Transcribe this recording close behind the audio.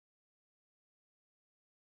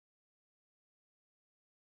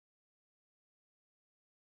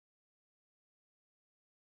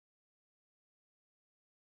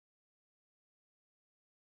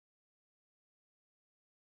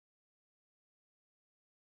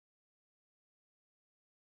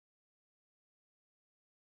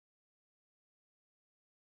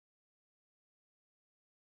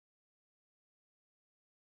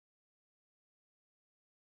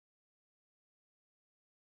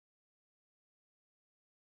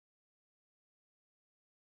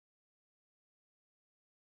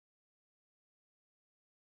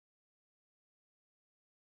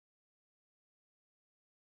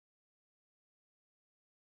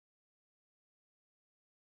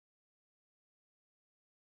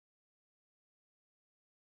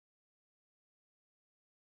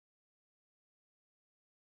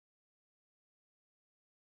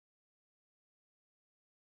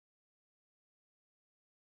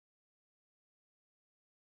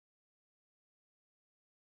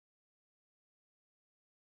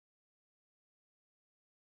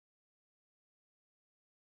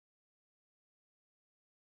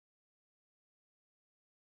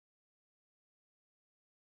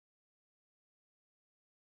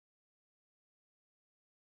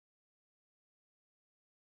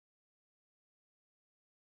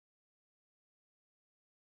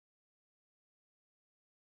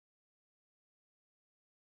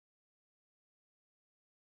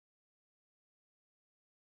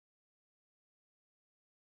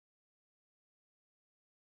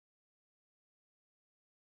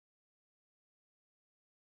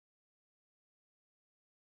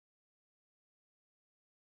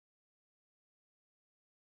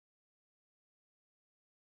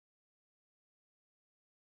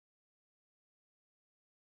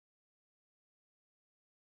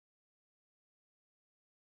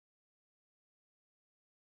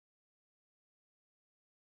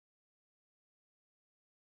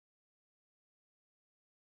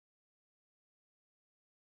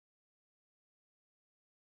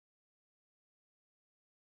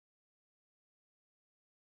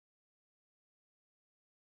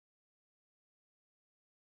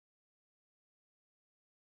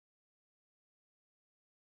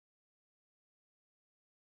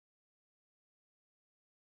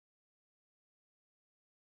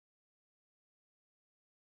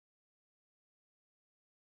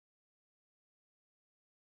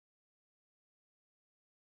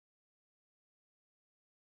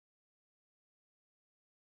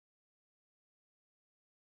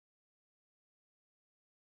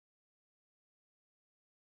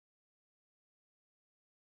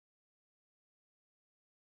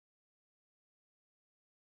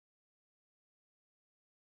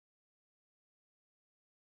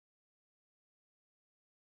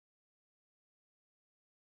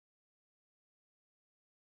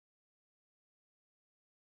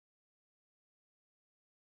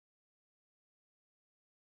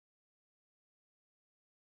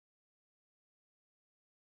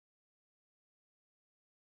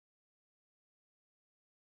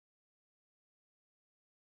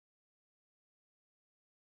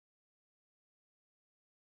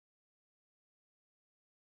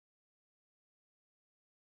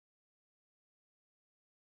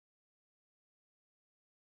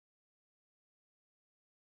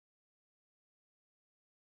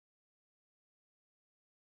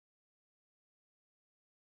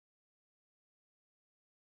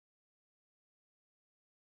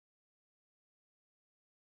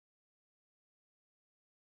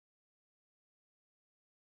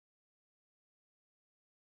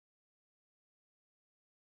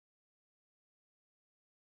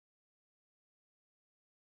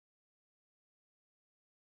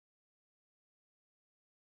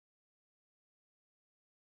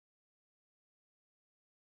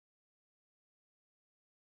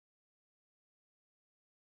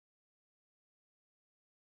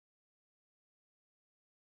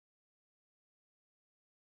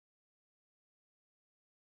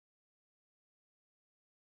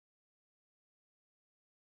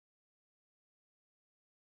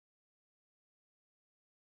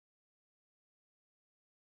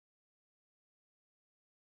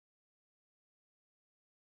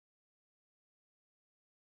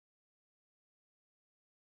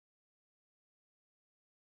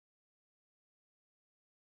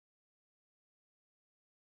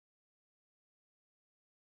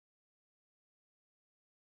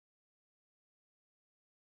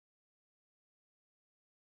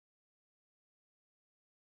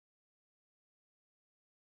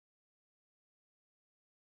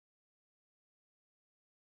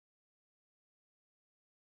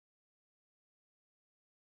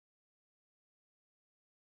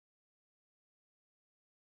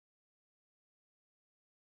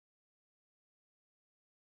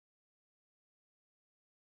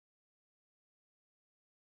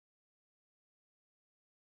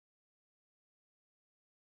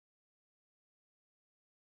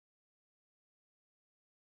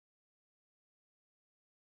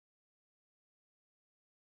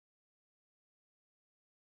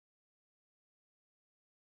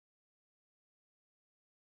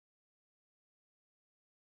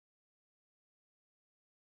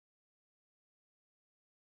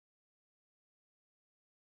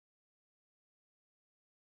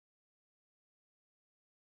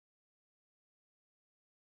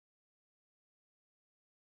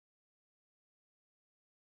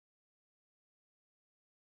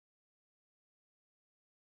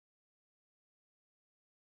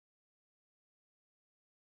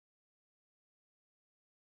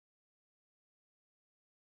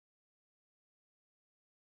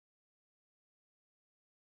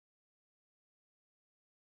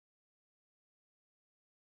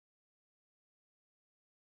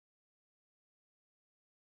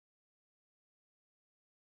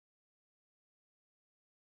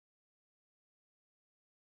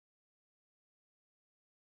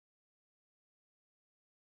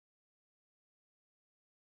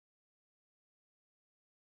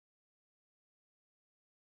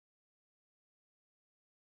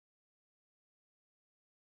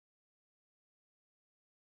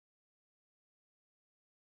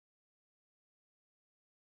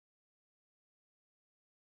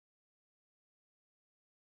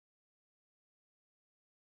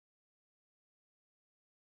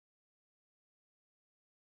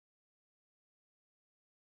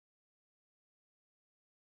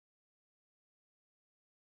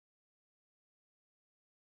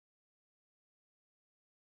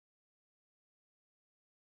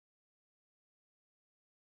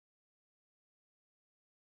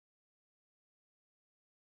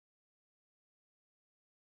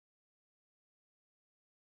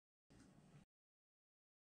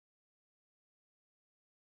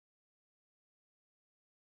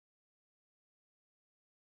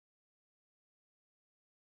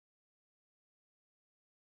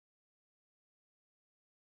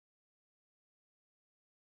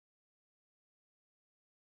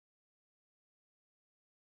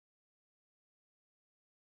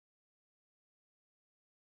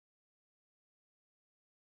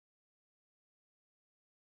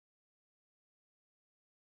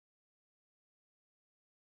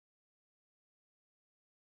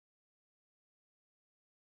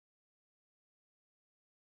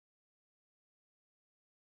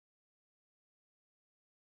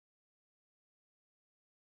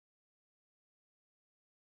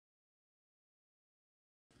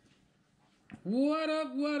What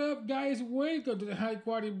up, guys? Welcome to the High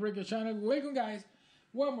Quality Breaker channel. Welcome, guys,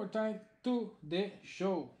 one more time to the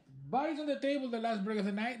show. Bodies on the table, the last break of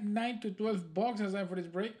the night. 9 to 12 boxes assigned for this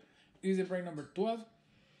break. This is the break number 12.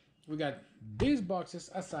 We got these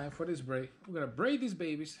boxes assigned for this break. We're going to break these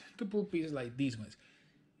babies to pull pieces like these ones.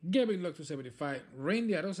 Giving luck to 75.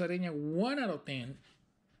 Randy Arozarena, 1 out of 10.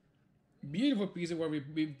 Beautiful pieces what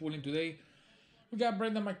we've been pulling today. We got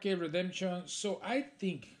Brenda McKay redemption. So I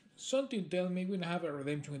think something tells me we're going to have a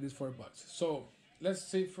redemption in these 4 boxes. So let's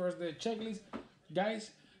see first the checklist.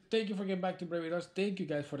 Guys, thank you for getting back to Brave with us. Thank you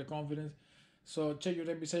guys for the confidence. So check your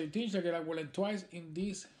name beside your team. Check it out well and twice in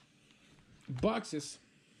these boxes.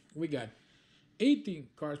 We got 18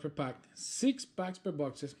 cards per pack, 6 packs per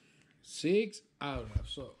boxes, 6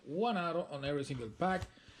 autographs. So 1 auto on every single pack.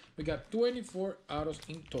 We got 24 autos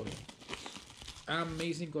in total.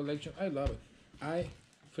 Amazing collection. I love it. I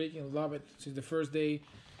freaking love it. Since the first day,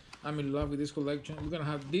 I'm in love with this collection. We're gonna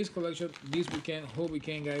have this collection this weekend, whole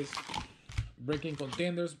weekend, guys. Breaking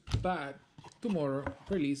contenders, but tomorrow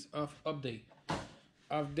release of update.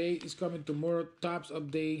 Update is coming tomorrow. Tops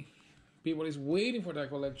update. People is waiting for that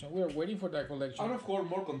collection. We are waiting for that collection. And of course,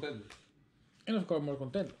 more contenders. And of course, more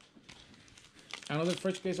contenders. Another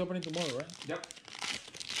fresh case opening tomorrow, right? Yep.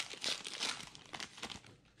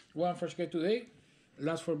 One fresh case today.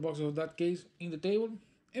 Last 4 boxes of that case in the table.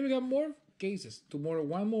 And we got more cases. Tomorrow,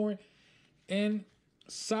 1 more. And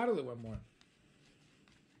Saturday, 1 more.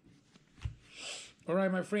 All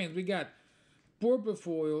right, my friends. We got purple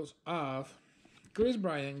foils of Chris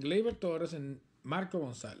Bryant, Gleyber Torres, and Marco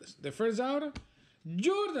Gonzalez. The first out,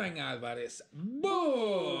 Jordan Alvarez.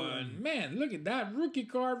 Boom! Man, look at that. Rookie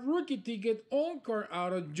card, rookie ticket, on-card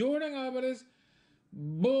auto, Jordan Alvarez.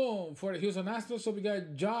 Boom! For the Houston Astros. So we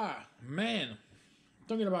got Ja. Man,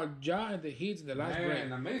 talking about Ja and the hits in the last break.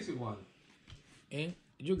 An amazing one. And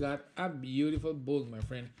you got a beautiful book, my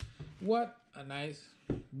friend. What a nice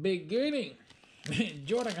beginning.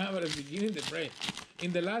 Jordan Alvarez beginning the break.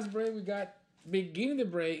 In the last break, we got beginning the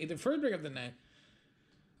break, in the first break of the night,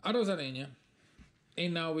 Arozarena.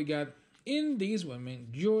 And now we got, in this one, man,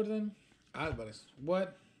 Jordan Alvarez.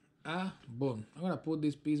 What a boom. I'm going to put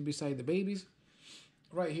this piece beside the babies.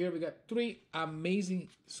 Right here, we got 3 amazing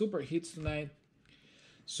super hits tonight.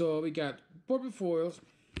 So we got purple foils,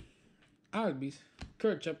 Albies,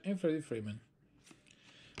 Kirchhoff, and Freddie Freeman.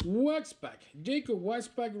 Wax pack, Jacob Wax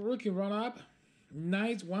pack, rookie run-up.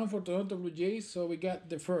 Nice one for Toronto Blue Jays. So we got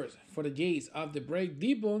the first for the Jays of the break.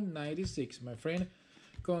 D-Bone 96, my friend.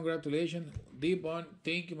 Congratulations, D-Bone.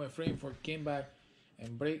 Thank you, my friend, for coming back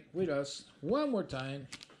and break with us one more time.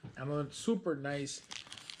 Another super nice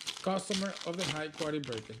customer of the high quality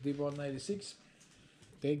breakers. D-Bone 96.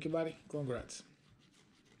 Thank you, buddy. Congrats.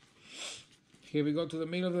 Here we go to the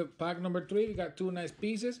middle of the pack number 3. We got 2 nice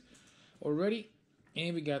pieces already.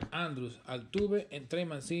 And we got Andrus Altuve and Trey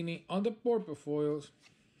Mancini on the purple foils.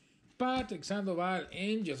 Patrick Sandoval,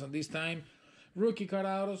 Angels on this time. Rookie card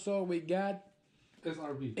auto. So we got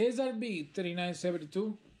SRB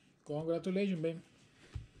 3972. Congratulations, man.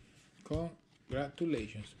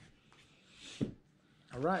 Congratulations.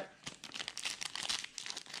 All right.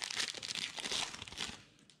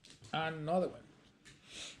 Another one.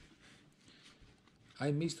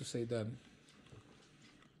 I missed to say that.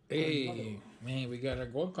 Hey, man, we got a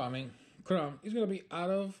gold coming. Crumb is going to be out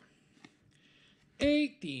of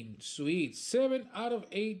 18. Sweet. 7 out of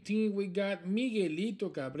 18. We got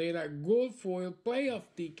Miguelito Cabrera, gold foil, playoff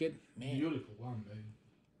ticket. Man, beautiful one, baby.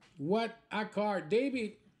 What a card.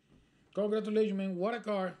 David, congratulations, man. What a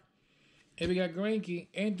card. And we got Greinke,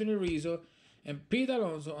 Anthony Rizzo, and Pete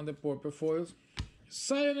Alonso on the purple foils.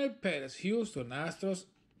 Sionel Perez, Houston Astros,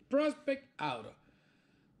 prospect auto.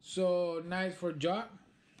 So nice for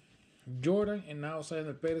Jordan, and now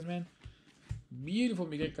Sionel Perez, man. Beautiful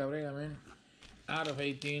Miguel Cabrera, man. Out of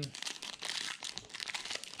 18.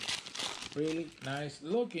 Really nice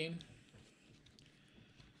looking.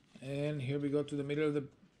 And here we go to the middle of the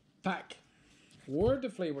pack, where the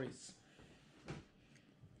flavor is.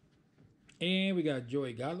 And we got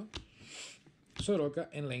Joey Gallo, Soroka,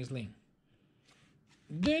 and Lance Lynn.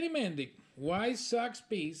 Danny Mendick, White Sox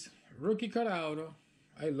piece, rookie card auto.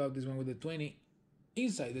 I love this one with the 20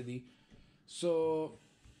 inside the D. So,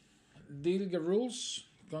 deal the rules.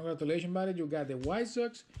 Congratulations, buddy. You got the White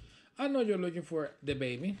Sox. I know you're looking for the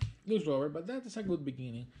baby, Luis Robert, but that is a good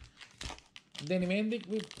beginning. Danny Mendick,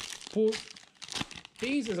 we pulled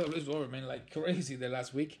pieces of Luis Robert, man, like crazy the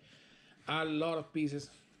last week. A lot of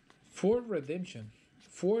pieces for redemption.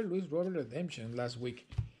 For Luis Robert redemption last week.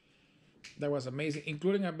 That was amazing,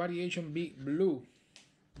 including a variation B blue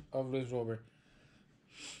of Luis Robert.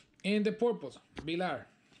 In the purples, Villar,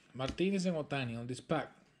 Martinez and Otani on this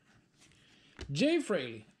pack. Jay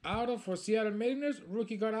Fraley, auto for Seattle Mariners.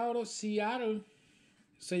 Rookie card auto, Seattle.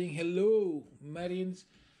 Saying hello, Marines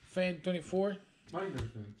fan 24. Mariners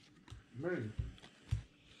fan.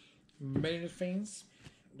 Mariners fans.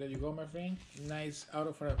 There you go, my friend. Nice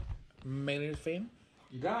auto for a Mariners fan.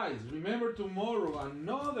 Guys, remember tomorrow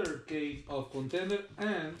another case of Contender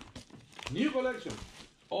and new collection.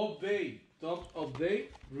 Update, top update,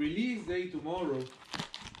 release day tomorrow.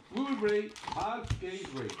 We will break half case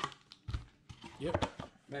break. Yep.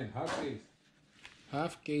 Man, half case.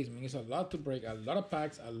 Half case, man. It's a lot to break. A lot of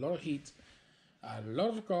packs, a lot of hits, a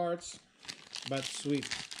lot of cards, but sweet.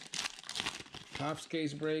 Half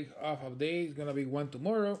case break off of day is gonna be one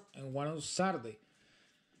tomorrow and one on Saturday.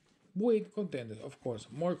 With Contenders, of course.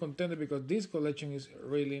 More Contender because this collection is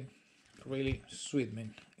really, really sweet,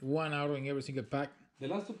 man. One out in every single pack. The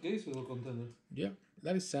last two cases were Contender. Yeah,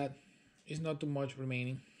 that is sad. It's not too much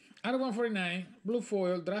remaining. Out of 149, blue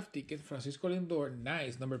foil, draft ticket, Francisco Lindor.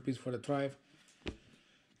 Nice number piece for the Tribe.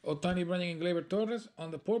 Otani, Bryan, and Gleyber Torres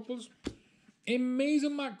on the purples. And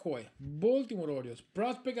Mason McCoy, Baltimore Orioles,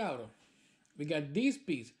 prospect auto. We got this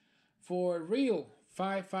piece for real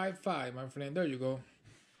 555, my friend. There you go.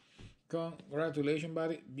 Congratulations,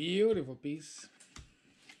 buddy. Beautiful piece.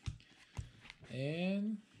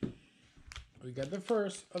 And we got the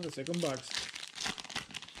first of the second box.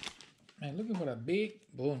 Man, looking for a big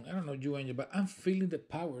boom. I don't know you, Angel, but I'm feeling the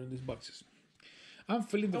power in these boxes. I'm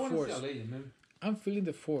feeling the force. See a legend, man. I'm feeling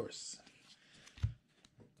the force.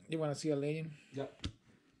 You want to see a legend? Yeah.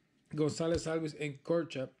 Gonzalez, Alves, and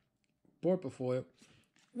Korchap, purple foil.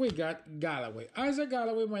 We got Galloway. Isaac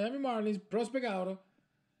Galloway, Miami Marlins, prospect auto.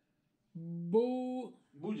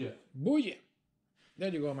 Booyah. There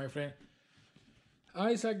you go, my friend.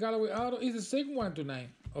 Isaac Galloway auto is the second 1-9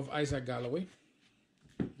 of Isaac Galloway.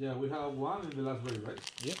 Yeah, we have one in the last break, right?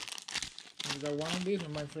 Yep. We got one on this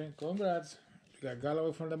one, my friend. Congrats. We got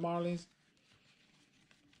Galloway from the Marlins.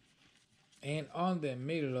 And on the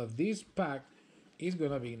middle of this pack is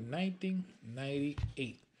going to be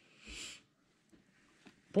 1998.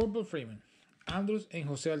 Purple Freeman, Andrus, and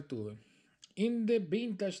Jose Altuve. In the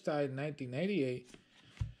vintage style 1998,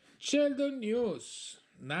 Sheldon News.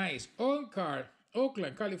 Nice. On card,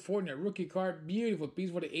 Oakland, California, rookie card. Beautiful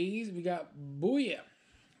piece for the A's. We got Booyah.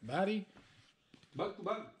 Buddy. Back to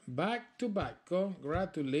back. Back to back.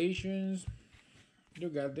 Congratulations. You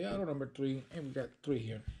got the auto number 3, and we got 3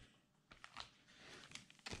 here.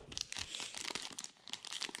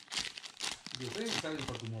 You're very excited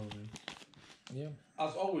for tomorrow, man. Yeah.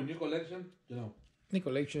 As always, new collection, you know. New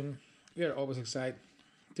collection. We are always excited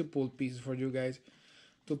to pull pieces for you guys,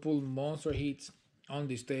 to pull monster hits on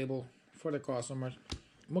this table for the customers.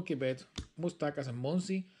 Mookie Betts, Mustakas, and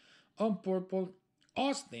Muncy on purple.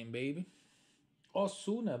 Austin, baby.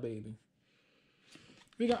 Osuna, baby.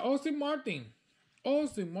 We got Austin Martin.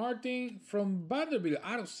 Austin Martin from Vanderbilt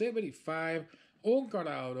out of 75. On card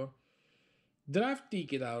auto. Draft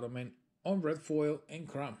ticket auto, man. On red foil and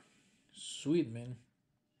chrome. Sweet, man.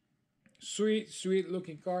 Sweet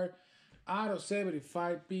looking card. Out of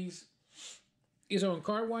 75 piece. It's on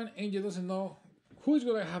card 1. Angel doesn't know who's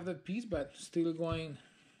going to have that piece, but still going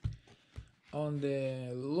on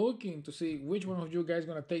the looking to see which one of you guys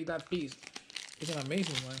going to take that piece. It's an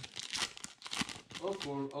amazing one. Oh,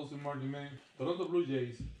 for Austin Martin, man. Toronto Blue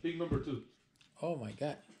Jays, pick number 2. Oh my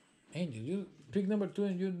God. Angel, you pick number 2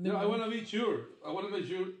 and you... Yeah, I want to be sure. I want to make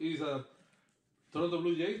sure it's a Toronto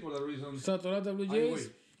Blue Jays for that reason. So Toronto Blue Jays,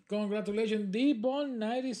 congratulations. D-Bond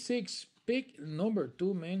 96, pick number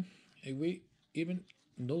 2, man. And we even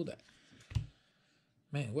know that.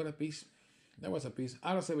 Man, what a piece. That was a piece.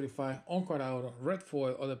 Out of 75, on card auto, red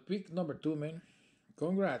foil, or the pick number 2, man.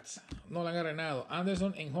 Congrats. Nolan Arenado,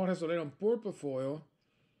 Anderson, and Jorge Soler on purple foil.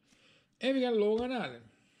 And we got Logan Allen.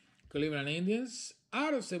 Cleveland Indians,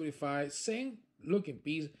 out of 75, same looking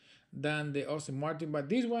piece than the Austin Martin, but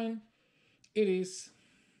this one, it is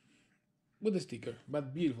with the sticker,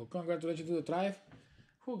 but beautiful. Congratulations to the Tribe.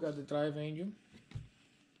 Who got the Tribe, Angel?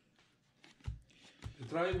 The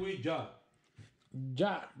Tribe with Ja.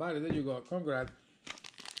 Ja, buddy, there you go. Congrats.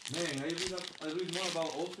 Man, I read more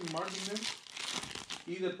about Austin Martin, man.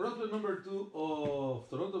 He's the prospect number 2 of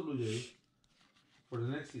Toronto Blue Jays for the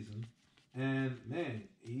next season. And man,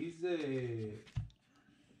 he's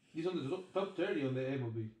on the top 30 on the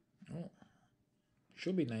MLB. Oh,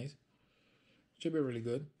 should be nice. Should be really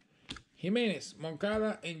good. Jimenez,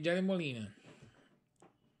 Moncada, and Yadier Molina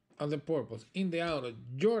on the purples. In the auto,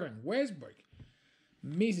 Jordan Westbrook,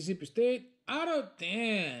 Mississippi State, out of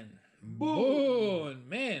 10. Boom,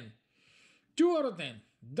 man. 2 out of 10.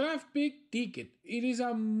 Draft pick ticket. It is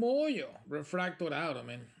a Moyo refractor auto,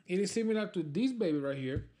 man. It is similar to this baby right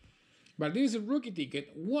here. But this is a rookie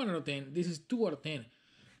ticket, 1 out of 10. This is 2 out of 10.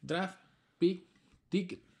 Draft pick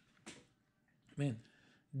ticket. Man,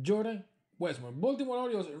 Jordan Westmore. Baltimore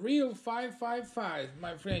Orioles, real 555.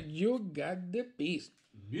 My friend, you got the piece.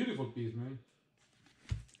 Beautiful piece, man.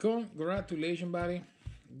 Congratulations, buddy.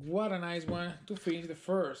 What a nice one to finish the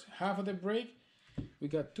first half of the break. We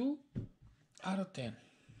got 2 out of 10.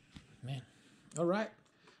 Man. All right.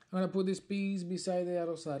 I'm going to put this piece beside the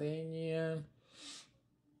Arosarena.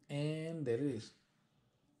 And there it is.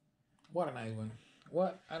 What a nice one.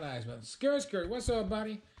 What a nice one. Skirt, what's up,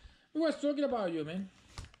 buddy? We was talking about you, man,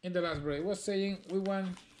 in the last break. We was saying we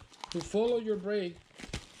want to follow your break.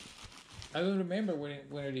 I don't remember when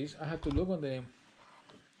it is. I have to look on the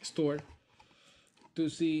store to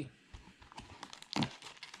see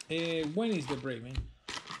when is the break, man.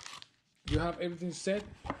 You have everything set.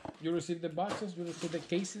 You received the boxes. You received the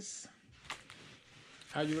cases.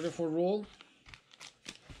 Are you ready for roll?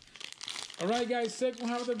 All right, guys, second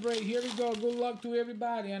half of the break. Here we go. Good luck to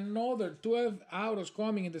everybody. Another 12 autos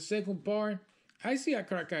coming in the second part. I see a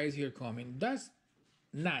crack eyes here coming. That's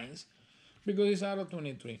nice because it's out of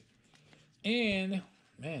 23. And,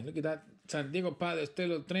 man, look at that. San Diego Padres,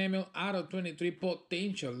 Taylor Tremel, out of 23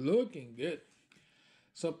 potential. Looking good.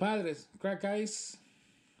 So, Padres, crack eyes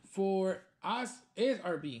for us,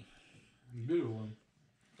 SRB. Beautiful one.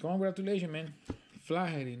 Congratulations, man.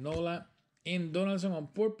 Flaherty, Nola, and Donaldson on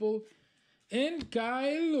purple. And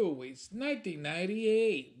Kyle Lewis,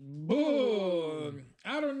 1998. Boom!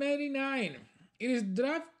 Out of 99. It is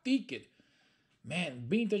draft ticket. Man,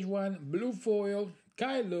 vintage one, blue foil.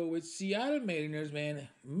 Kyle Lewis, Seattle Mariners, man.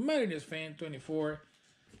 Mariners fan, 24.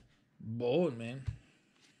 Bold, man.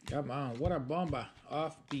 Come on. What a bomba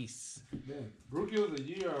off piece. Man, Rookie of the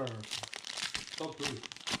Year, top 3.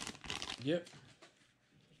 Yep.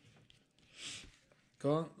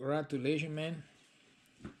 Congratulations, man.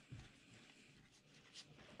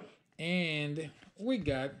 And we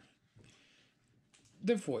got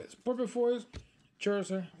the foils. Purple foils,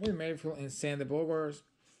 Scherzer, Will Merrifield, and Sandy Bogarts.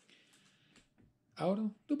 Auto,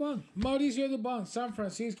 Dubon. Mauricio Dubon, San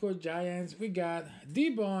Francisco Giants. We got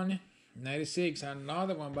Dubon, 96.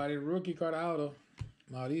 Another one, buddy. Rookie card auto.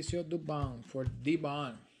 Mauricio Dubon for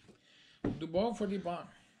Dubon. Dubon for Dubon.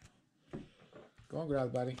 Congrats,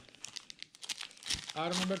 buddy.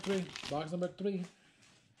 Auto number 3. Box number 3.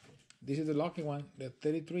 This is the lucky one, the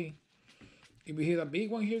 33. If we hit a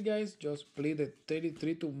big one here, guys, just play the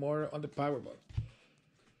 33 tomorrow on the Powerball.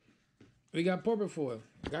 We got Purple Foil,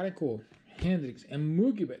 got it cool, Hendricks, and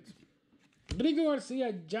Mookie Betts. Rico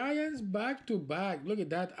Garcia, Giants back-to-back. Look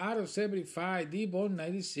at that, out of 75, D-Ball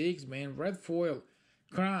 96, man. Red Foil,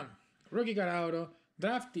 Crown, Rookie card auto,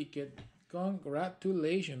 draft ticket.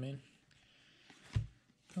 Congratulations, man.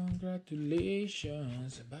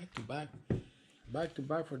 Congratulations. Back-to-back.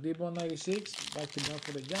 Back-to-back for D-Ball 96. Back-to-back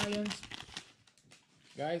for the Giants.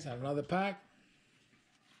 Guys, another pack.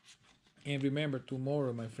 And remember,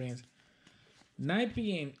 tomorrow, my friends, 9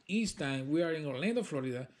 p.m. East Time, we are in Orlando,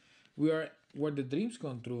 Florida. We are where the dreams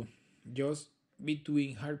come true. Just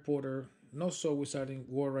between Harry Potter, not so Wizarding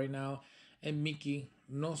World right now, and Mickey,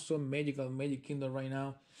 not so Magic Kingdom right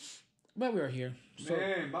now. But we are here. So,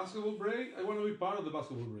 man, basketball break? I want to be part of the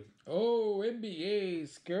basketball break. Oh, NBA,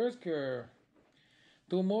 Skr.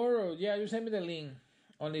 Tomorrow, yeah, you send me the link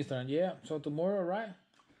on Instagram. Yeah, so tomorrow, right?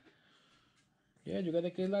 Yeah, you got the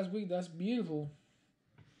case last week. That's beautiful.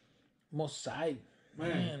 Mosaic.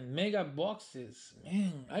 Man, mega boxes.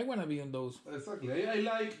 Man, I want to be on those. Exactly. I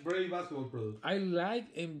like Brave basketball products. I like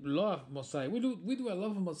and love Mosaic. We do a lot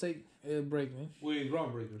of Mosaic break, man. With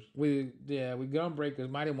groundbreakers. With groundbreakers,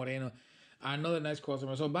 Mario Moreno. Another nice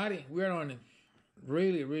customer. So, buddy, we are on it.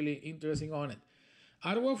 Really, really interesting on it.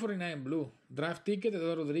 Out of 149 blue. Draft ticket,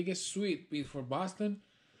 Eduardo Rodriguez, sweet piece for Boston.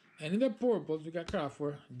 And in the purples, we got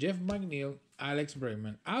Crawford, Jeff McNeil, Alex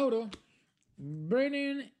Bregman. Auto,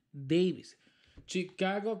 Brennan Davis.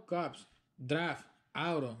 Chicago Cubs. Draft.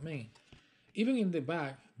 Auto. Man. Even in the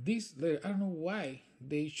back, this letter, I don't know why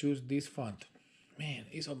they choose this font. Man,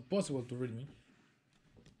 it's impossible to read me.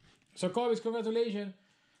 So, Cubs, congratulations.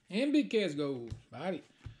 MBKs go. Buddy.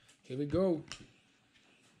 Here we go.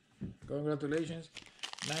 Congratulations.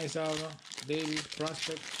 Nice auto. Davis,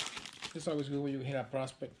 prospect. It's always good when you hit a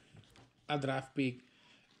prospect, a draft pick,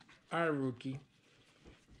 a rookie.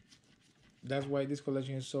 That's why this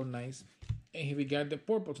collection is so nice. And here we got the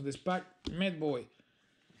purple to this pack. Met Boy,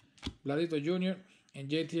 Vladito Jr., and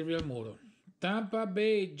JT Realmuto. Tampa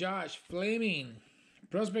Bay, Josh Fleming.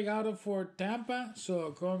 Prospect auto for Tampa.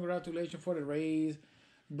 So congratulations for the Rays.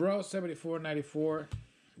 Bro, 74-94.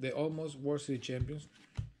 The almost World Series champions.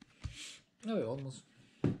 No, they almost.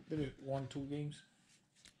 They won 2 games.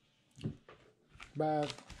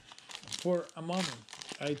 But for a moment,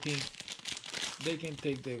 I think they can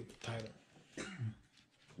take the title.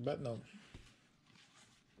 But no.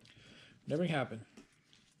 Never happened.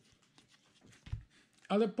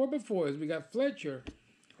 On the purple foils, we got Fletcher,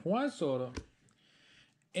 Juan Soto,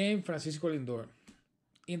 and Francisco Lindor.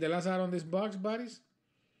 In the last out on this box, buddies,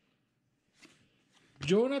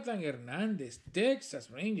 Jonathan Hernandez, Texas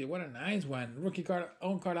Rangers. What a nice one. Rookie card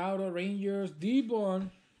on card auto, Rangers, D-Bone,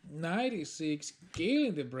 96.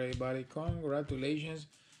 Killing the Brave, buddy. Congratulations.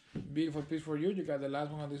 Beautiful piece for you. You got the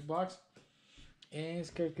last one on this box. And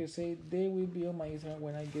scared to say they will be on my Instagram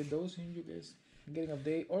when I get those, and you guys getting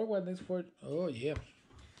update or what next for. Oh yeah.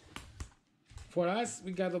 For us,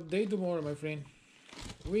 we got update tomorrow, my friend.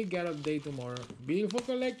 We got update tomorrow. Beautiful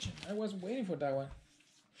collection. I was waiting for that one.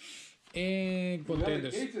 And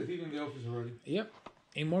Contenders. We got the cases here in the office already. Yep.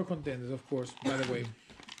 And more Contenders, of course, by the way.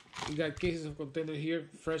 We got cases of Contenders here.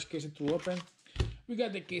 Fresh cases to open. We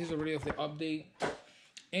got the cases already of the update.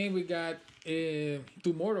 And we got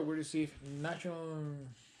tomorrow we receive National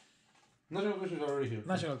Treasures already here.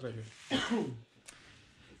 National Treasures.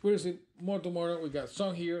 We receive more tomorrow. We got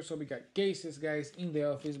some here. So we got cases, guys, in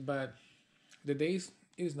the office. But the days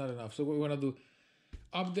is not enough. So we're going to do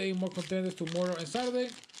update more Contenders tomorrow and Saturday.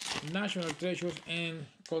 National Treasures and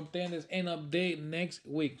Contenders and update next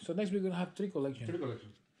week. So next week we're going to have 3 collections. 3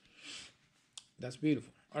 collections. That's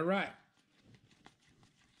beautiful. All right.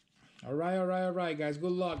 All right, guys.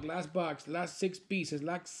 Good luck. Last box. Last 6 pieces.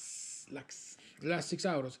 Last 6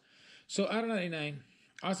 autos. So, out of 99,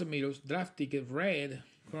 Asamitos, draft ticket, red,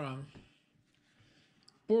 Chrome.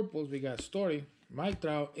 Purples, we got Story, Mike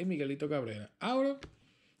Trout, and Miguelito Cabrera. Auto,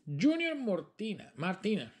 Junior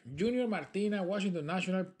Martina. Junior Martina, Washington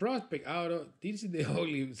National, prospect auto. This is the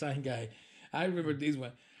only sign guy. I remember this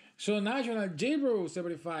one. So, National, J-Bro,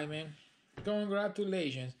 75, man.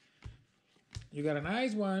 Congratulations. You got a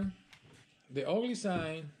nice one. The ugly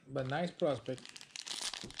sign, but nice prospect.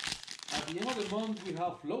 At the end of the month, we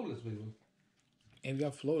have Flawless, baby. And we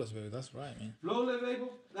got Flawless, baby. That's right, man. Flawless, baby,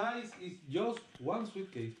 guys, is just 1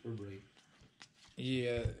 suitcase per break.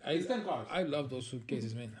 Yeah. It's 10 cards. I love those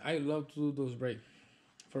suitcases, man. I love to do those break.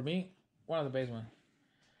 For me, one of the best ones.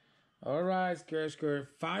 All right, Skirt.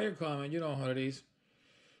 Fire comment. You know how it is.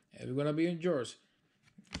 And we're going to be in yours.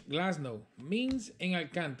 Glasnow, Means, and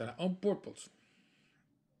Alcantara on purples.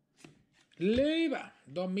 Leiva,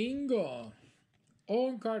 Domingo.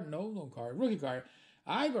 On card, no card. Rookie card.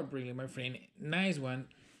 Ivar Brinkley, my friend. Nice one.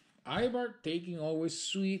 Ivar taking always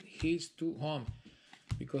sweet hits to home.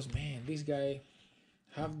 Because, man, this guy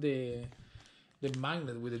have the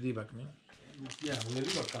magnet with the D-back, man. Yeah, with the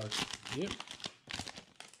D-back card. Yep.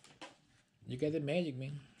 You got the magic,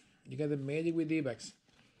 man. You got the magic with D-backs.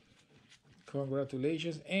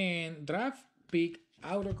 Congratulations. And draft pick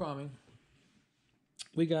outer coming.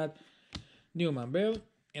 We got Newman Bell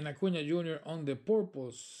and Acuna Jr. on the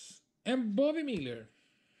purples. And Bobby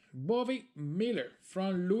Miller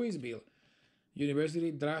from Louisville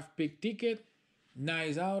University draft pick ticket.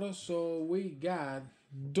 Nice auto. So we got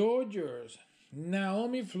Dodgers.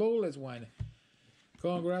 Naomi Flawless one.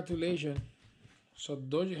 Congratulations. So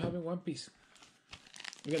Dodgers having one piece.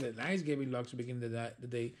 We got a nice Gavin Lux beginning the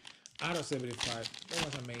day. Out of 75. That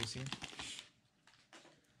was amazing.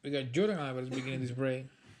 We got Jordan Alvarez beginning this break.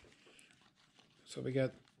 So we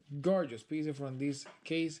got gorgeous pieces from this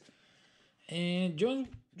case. And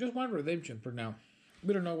just one redemption per now.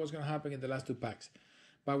 We don't know what's going to happen in the last 2 packs.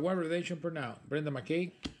 But one redemption per now. Brenda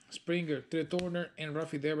McKay, Springer, Trey Turner, and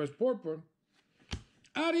Rafi Devers purple.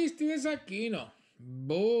 Aristides Aquino.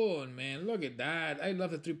 Boom, man. Look at that. I love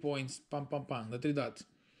the 3 points. Pam, pam, pam. The 3 dots.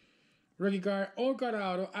 Rookie card, all card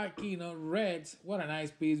auto, Aquino, Reds. What a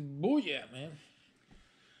nice piece. Booyah, man.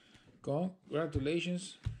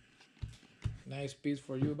 Congratulations. Nice piece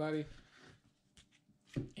for you, buddy.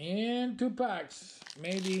 And 2 packs.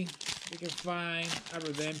 Maybe we can find a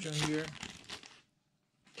redemption here.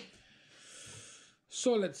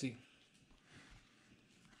 So let's see.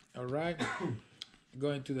 All right.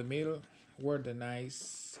 Going to the middle where the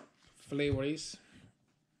nice flavor is.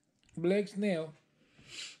 Blake Snell.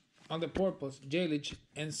 On the purples, Yelich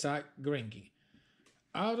and Zach Greinke.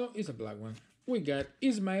 Auto is a black one. We got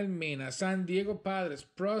Ismael Mena, San Diego Padres,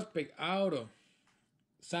 prospect auto.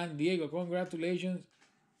 San Diego, congratulations.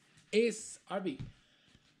 SRB.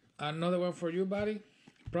 Another one for you, buddy.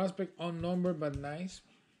 Prospect unnumbered, but nice.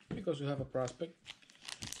 Because you have a prospect.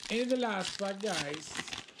 And the last pack, guys.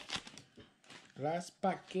 Last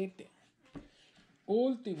paquete.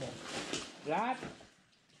 Último. That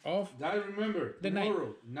of Guys, remember, the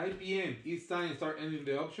tomorrow, 9 p.m. East time, start ending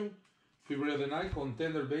the auction. February the 9th,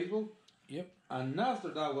 Contender Baseball. Yep. And after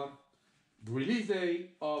that one, release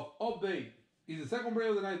day of update. It's the second break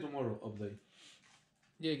of the night tomorrow, update.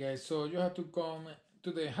 Yeah, guys. So you have to come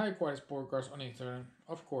to the High Quality Sport Cards on Instagram,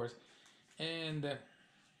 of course, and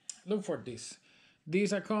look for this.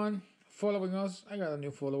 This account following us. I got a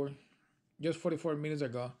new follower just 44 minutes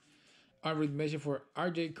ago. I read message for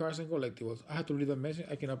RJ Carson Collectibles. I had to read the message.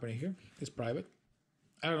 I can open it here. It's private.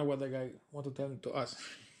 I don't know what that guy want to tell to us.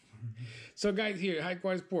 So guys, here, High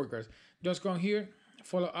Quality Sport Cards. Just come here,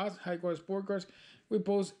 follow us, High Quality Sport Cards. We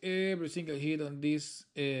post every single hit on this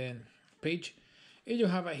page. If you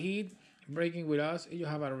have a hit breaking with us, if you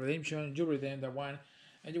have a redemption, you redeem that one,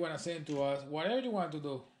 and you want to send to us whatever you want to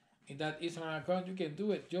do in that Instagram account, you can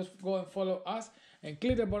do it. Just go and follow us and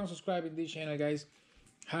click the button subscribe in this channel, guys.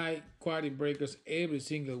 High quality breakers every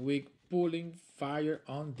single week, pulling fire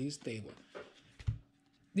on this table.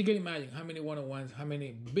 You can imagine how many one-on-ones, how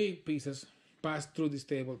many big pieces pass through this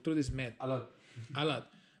table, through this mat. A lot. A lot.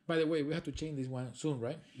 By the way, we have to change this one soon,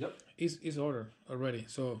 right? Yep. It's ordered already,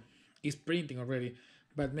 so it's printing already.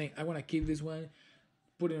 But man, I want to keep this one,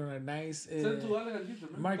 put it on a nice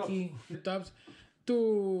marquee tops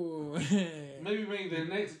to maybe make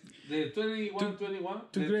the 21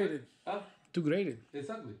 to grade it. To grade it.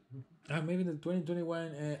 Exactly. Maybe the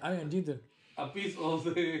 2021 Allen Ginter. A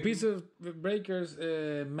piece of breakers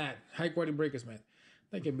mat, high quality breakers mat.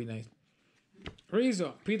 That can be nice.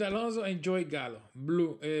 Rizzo, Pete Alonso, and Joey Gallo,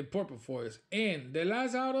 blue, purple foils. And the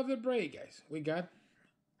last out of the break, guys, we got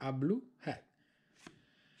a blue hat.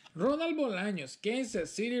 Ronald Bolaños,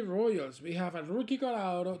 Kansas City Royals. We have a rookie card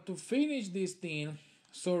auto to finish this thing.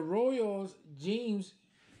 So Royals, James,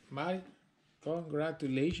 Mari,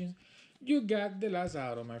 congratulations. You got the last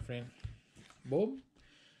auto, my friend. Boom.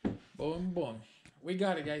 Boom, boom. We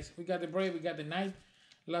got it, guys. We got the break. We got the night.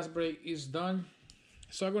 Last break is done.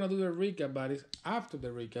 So I'm going to do the recap, buddies. After the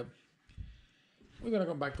recap, we're going to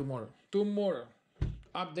come back tomorrow. Tomorrow,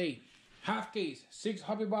 update. Half case. 6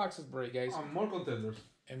 hobby boxes break, guys. And more contenders.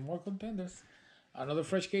 And more contenders. Another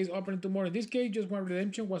fresh case opening tomorrow. In this case, just one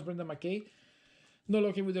redemption was Brenda McKay. Not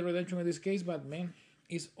lucky with the redemption in this case, but man,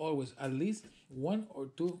 it's always at least 1 or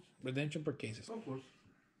 2 redemption per cases. Of course.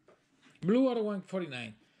 Blue out of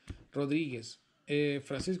 149. Rodriguez,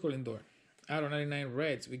 Francisco Lindor. Out of 99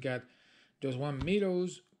 Reds, we got just one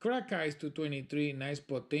Meadows, Crack Eyes 223, nice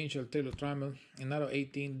potential Taylor Trammell, and out of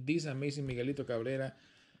 18, this amazing Miguelito Cabrera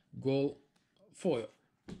gold foil.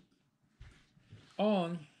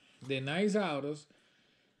 On the nice autos,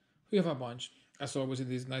 we have a bunch, as always in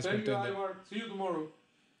this nice Thank contender. you, Ivar. See you tomorrow.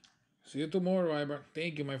 See you tomorrow, Ivar.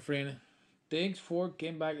 Thank you, my friend. Thanks for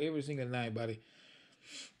coming back every single night, buddy.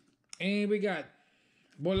 And we got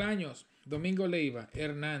Bolaños, Domingo Leiva,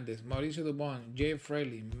 Hernandez, Mauricio Dubon, Jay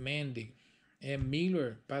Fraley, Mendy, and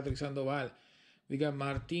Miller, Patrick Sandoval. We got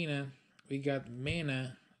Martina, we got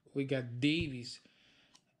Mena, we got Davis,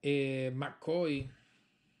 McCoy,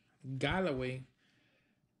 Galloway,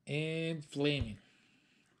 and Fleming.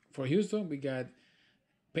 For Houston, we got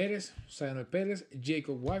Perez, Samuel Perez,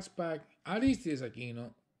 Jacob Waxpack, Aristides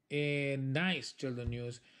Aquino, and nice Sheldon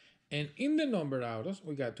News. And in the number autos,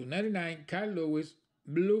 we got 299 Kyle Lewis,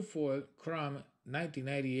 blue foil, Chrome,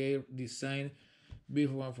 1998 design,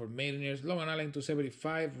 beautiful one for Mariners. Logan Allen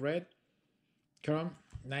 275 red, Chrome,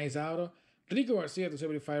 nice auto. Rico Garcia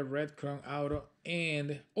 275 red, Chrome auto.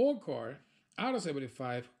 And Okar, auto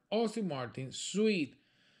 75, Austin Martin, sweet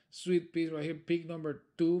piece right here, pick number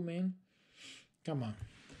 2, man. Come on,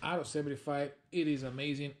 auto 75, it is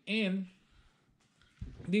amazing. And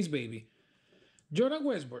this baby, Jordan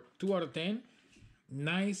Westbrook, 2 out of 10.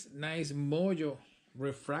 Nice Mojo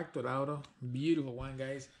refractor auto. Beautiful one,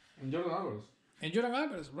 guys. And Jordan Alvarez. And Jordan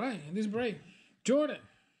Alvarez, right, in this break. Jordan,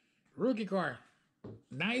 rookie card.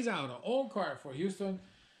 Nice auto. All card for Houston.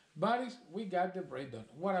 Buddies, we got the break done.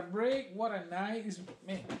 What a break. What a night.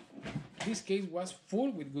 Man, this case was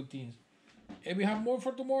full with good teams. And we have more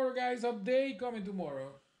for tomorrow, guys. Update coming tomorrow.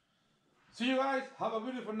 See you guys. Have a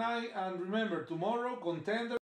beautiful night. And remember, tomorrow, Contenders.